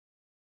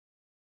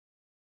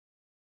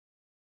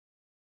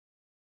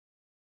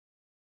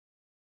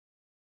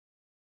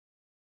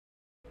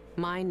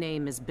My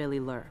name is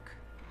Billy Lurk,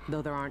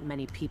 though there aren't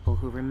many people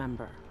who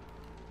remember.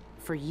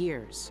 For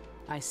years,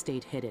 I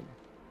stayed hidden,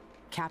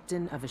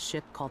 captain of a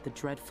ship called the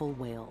Dreadful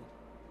Whale.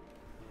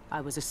 I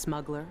was a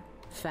smuggler,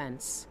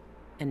 fence,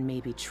 and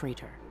maybe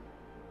traitor,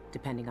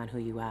 depending on who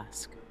you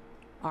ask.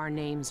 Our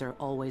names are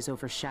always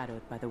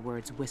overshadowed by the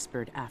words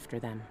whispered after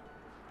them.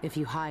 If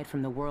you hide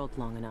from the world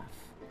long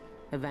enough,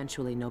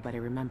 eventually nobody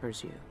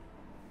remembers you.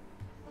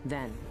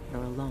 Then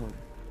you're alone,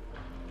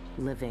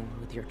 living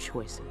with your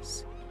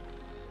choices.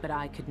 But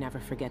I could never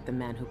forget the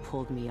man who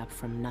pulled me up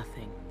from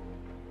nothing.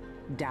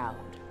 Dowd,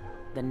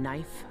 the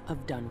Knife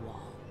of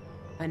Dunwall.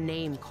 A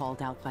name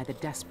called out by the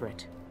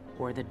desperate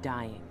or the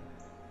dying.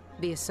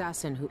 The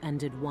assassin who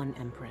ended one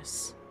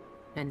empress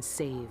and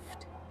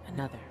saved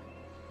another.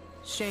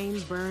 Shame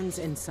burns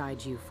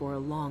inside you for a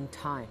long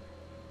time.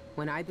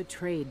 When I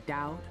betrayed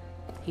Dowd,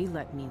 he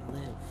let me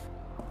live.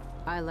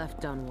 I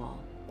left Dunwall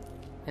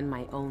and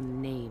my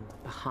own name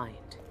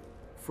behind.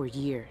 For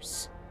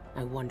years,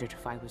 I wondered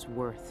if I was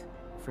worth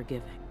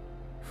forgiving.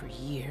 For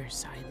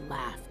years, I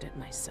laughed at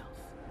myself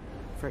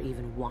for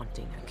even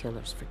wanting a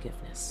killer's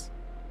forgiveness.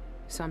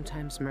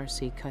 Sometimes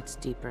mercy cuts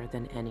deeper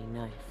than any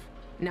knife.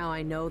 Now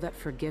I know that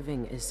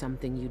forgiving is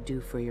something you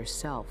do for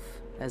yourself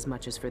as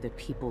much as for the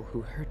people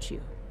who hurt you.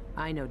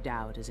 I know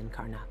Dowd is in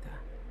Karnaca,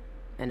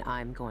 and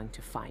I'm going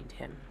to find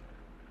him.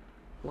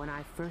 When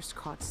I first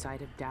caught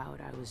sight of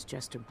Dowd, I was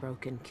just a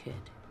broken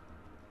kid,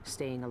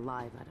 staying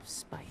alive out of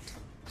spite.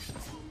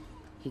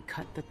 He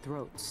cut the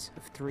throats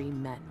of 3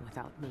 men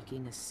without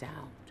making a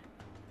sound,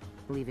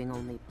 leaving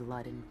only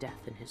blood and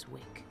death in his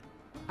wake.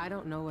 I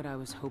don't know what I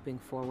was hoping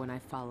for when I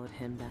followed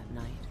him that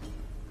night,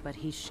 but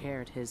he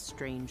shared his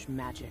strange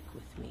magic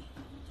with me.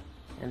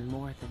 And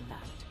more than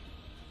that,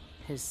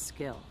 his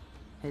skill,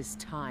 his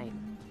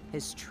time,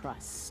 his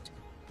trust,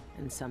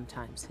 and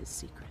sometimes his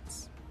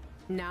secrets.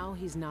 Now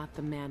he's not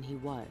the man he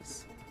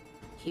was.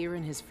 Here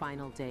in his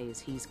final days,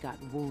 he's got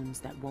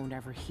wounds that won't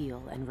ever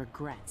heal and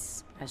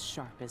regrets as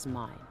sharp as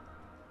mine.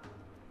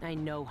 I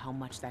know how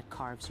much that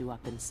carves you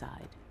up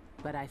inside,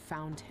 but I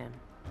found him.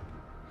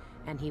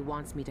 And he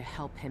wants me to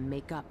help him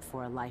make up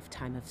for a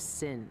lifetime of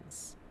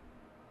sins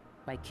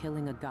by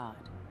killing a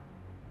god.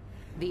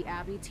 The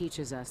Abbey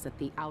teaches us that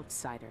the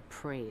outsider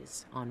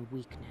preys on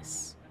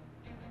weakness,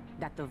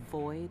 that the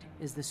void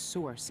is the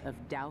source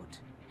of doubt,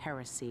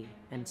 heresy,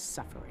 and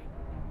suffering.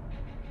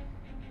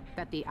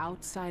 That the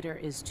outsider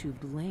is to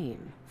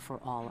blame for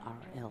all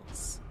our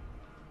ills.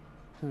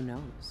 Who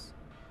knows?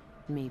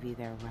 Maybe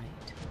they're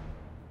right.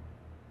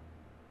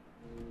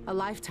 A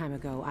lifetime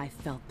ago, I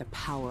felt the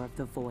power of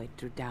the void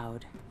through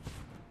Dowd.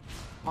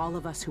 All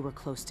of us who were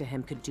close to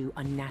him could do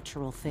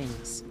unnatural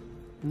things.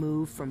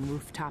 Move from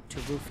rooftop to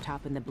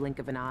rooftop in the blink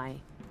of an eye.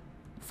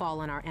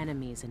 Fall on our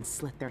enemies and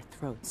slit their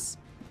throats,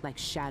 like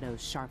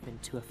shadows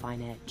sharpened to a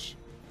fine edge.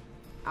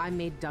 I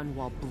made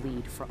Dunwall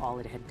bleed for all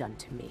it had done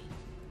to me.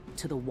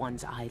 To the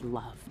ones I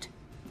loved.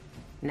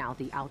 Now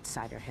the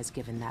outsider has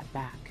given that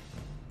back,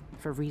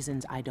 for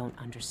reasons I don't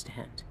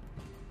understand.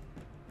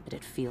 But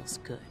it feels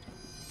good.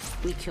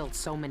 We killed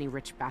so many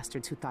rich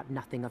bastards who thought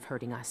nothing of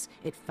hurting us.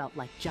 It felt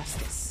like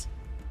justice.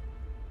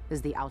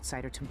 Is the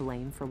outsider to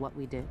blame for what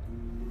we did?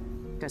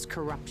 Does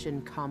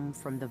corruption come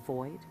from the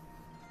void,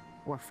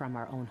 or from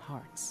our own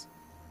hearts?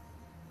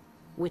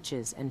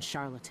 Witches and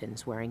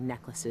charlatans wearing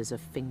necklaces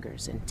of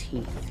fingers and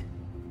teeth.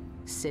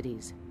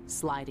 Cities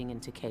sliding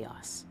into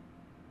chaos.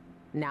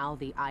 Now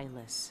the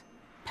eyeless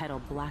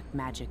peddle black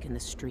magic in the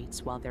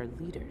streets while their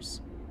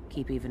leaders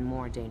keep even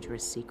more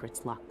dangerous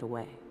secrets locked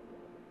away.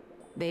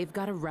 They've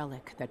got a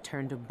relic that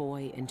turned a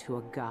boy into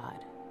a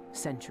god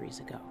centuries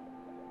ago.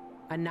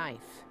 A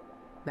knife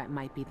that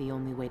might be the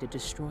only way to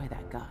destroy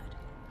that god.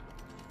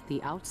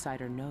 The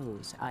outsider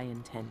knows I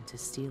intend to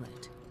steal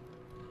it.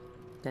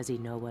 Does he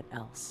know what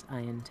else I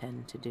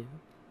intend to do?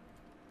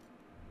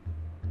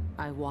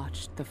 I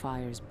watched the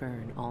fires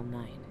burn all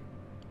night.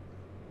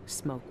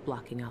 Smoke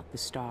blocking out the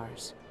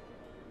stars.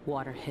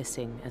 Water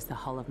hissing as the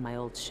hull of my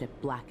old ship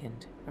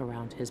blackened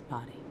around his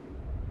body.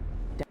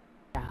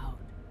 Dowd.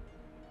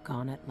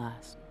 Gone at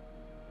last.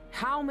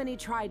 How many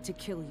tried to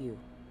kill you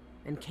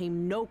and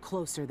came no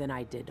closer than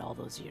I did all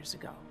those years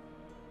ago?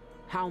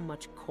 How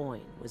much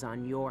coin was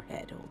on your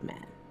head, old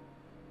man?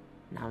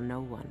 Now no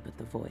one but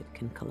the void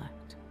can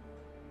collect.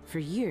 For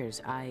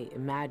years, I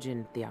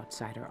imagined the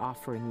outsider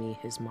offering me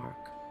his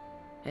mark.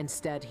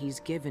 Instead, he's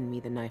given me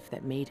the knife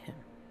that made him.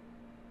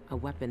 A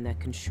weapon that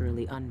can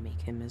surely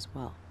unmake him as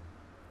well.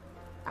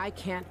 I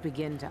can't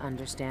begin to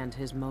understand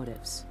his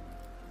motives,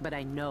 but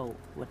I know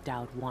what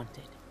Dowd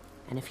wanted.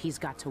 And if he's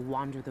got to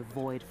wander the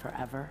void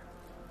forever,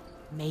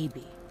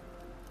 maybe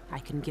I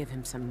can give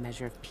him some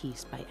measure of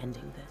peace by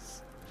ending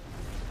this.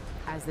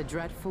 As the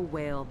dreadful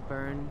whale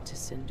burned to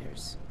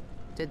cinders,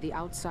 did the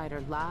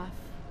outsider laugh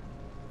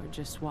or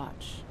just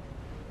watch?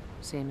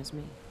 Same as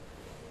me.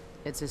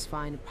 It's as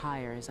fine a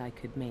pyre as I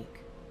could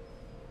make.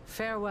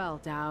 Farewell,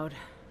 Dowd.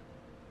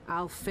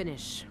 I'll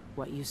finish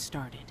what you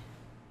started.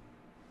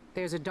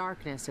 There's a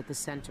darkness at the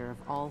center of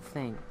all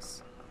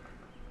things.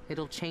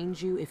 It'll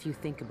change you if you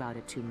think about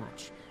it too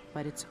much,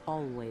 but it's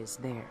always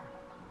there.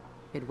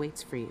 It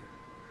waits for you.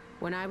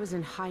 When I was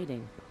in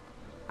hiding,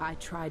 I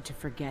tried to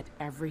forget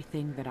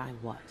everything that I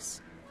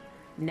was.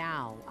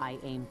 Now I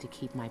aim to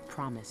keep my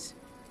promise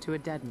to a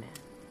dead man,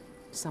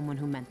 someone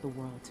who meant the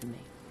world to me.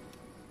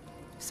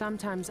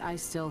 Sometimes I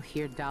still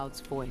hear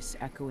Dowd's voice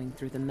echoing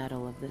through the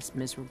metal of this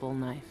miserable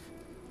knife.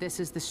 This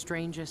is the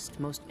strangest,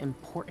 most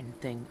important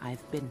thing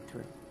I've been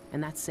through,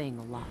 and that's saying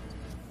a lot.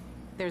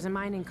 There's a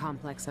mining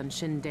complex on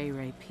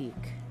Shindeire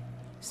Peak,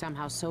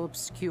 somehow so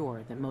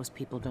obscure that most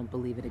people don't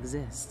believe it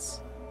exists.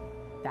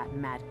 That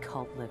mad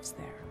cult lives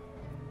there,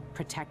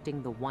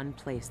 protecting the one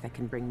place that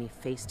can bring me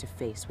face to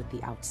face with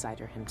the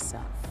outsider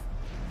himself.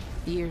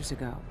 Years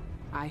ago,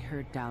 I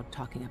heard Dowd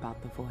talking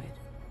about the Void.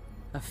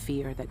 A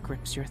fear that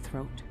grips your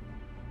throat,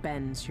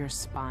 bends your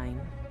spine,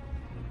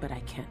 but I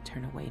can't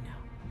turn away now.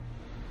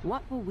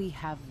 What will we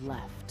have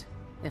left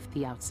if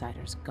the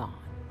outsider's gone?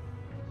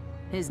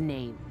 His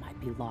name might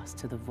be lost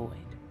to the Void,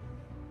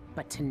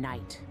 but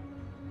tonight,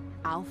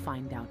 I'll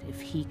find out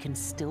if he can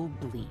still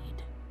bleed.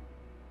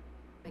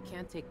 I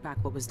can't take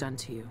back what was done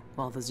to you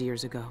all those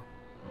years ago.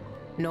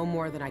 No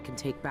more than I can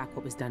take back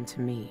what was done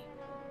to me.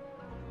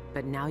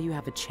 But now you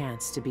have a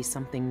chance to be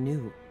something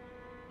new.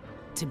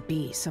 To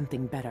be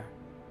something better.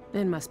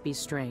 It must be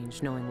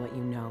strange knowing what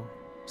you know,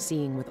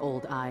 seeing with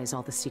old eyes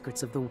all the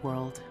secrets of the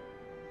world.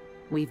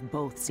 We've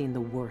both seen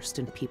the worst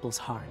in people's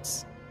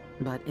hearts.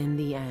 But in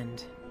the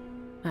end,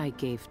 I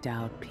gave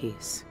Dowd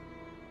peace.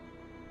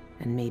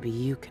 And maybe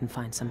you can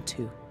find some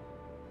too.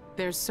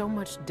 There's so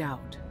much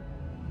doubt,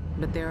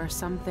 but there are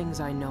some things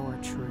I know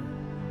are true.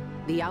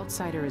 The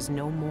outsider is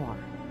no more,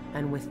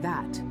 and with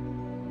that,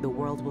 the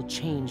world will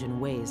change in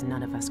ways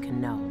none of us can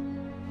know.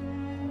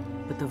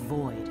 But the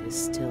Void is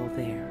still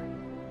there,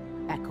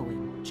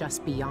 echoing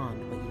just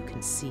beyond what you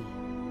can see.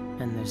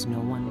 And there's no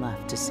one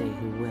left to say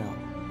who will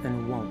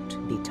and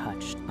won't be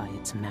touched by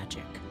its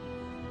magic.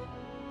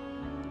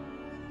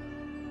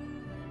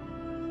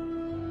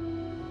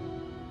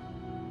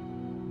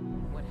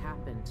 What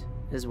happened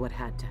is what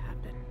had to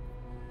happen.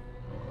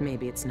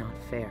 Maybe it's not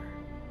fair,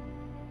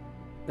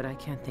 but I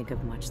can't think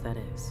of much that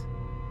is.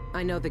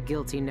 I know the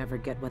guilty never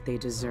get what they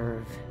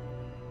deserve.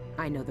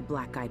 I know the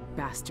black-eyed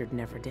bastard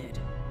never did.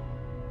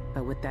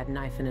 But with that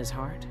knife in his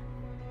heart,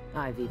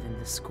 I've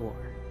evened the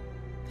score.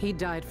 He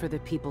died for the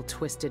people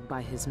twisted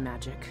by his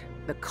magic,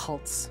 the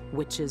cults,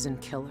 witches, and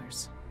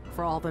killers.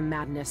 For all the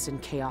madness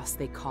and chaos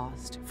they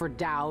caused. For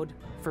Dowd,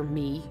 for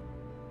me.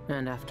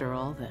 And after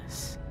all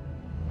this,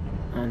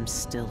 I'm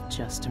still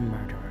just a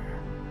murderer.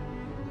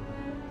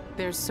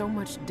 There's so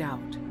much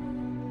doubt,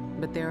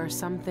 but there are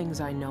some things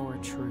I know are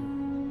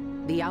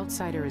true. The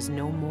outsider is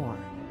no more,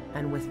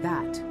 and with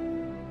that,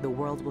 the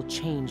world will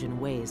change in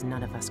ways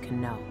none of us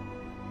can know.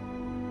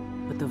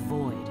 But the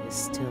Void is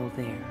still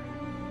there,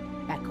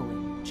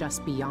 echoing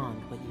just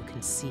beyond what you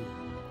can see.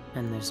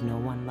 And there's no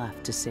one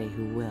left to say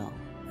who will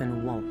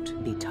and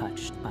won't be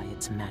touched by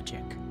its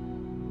magic.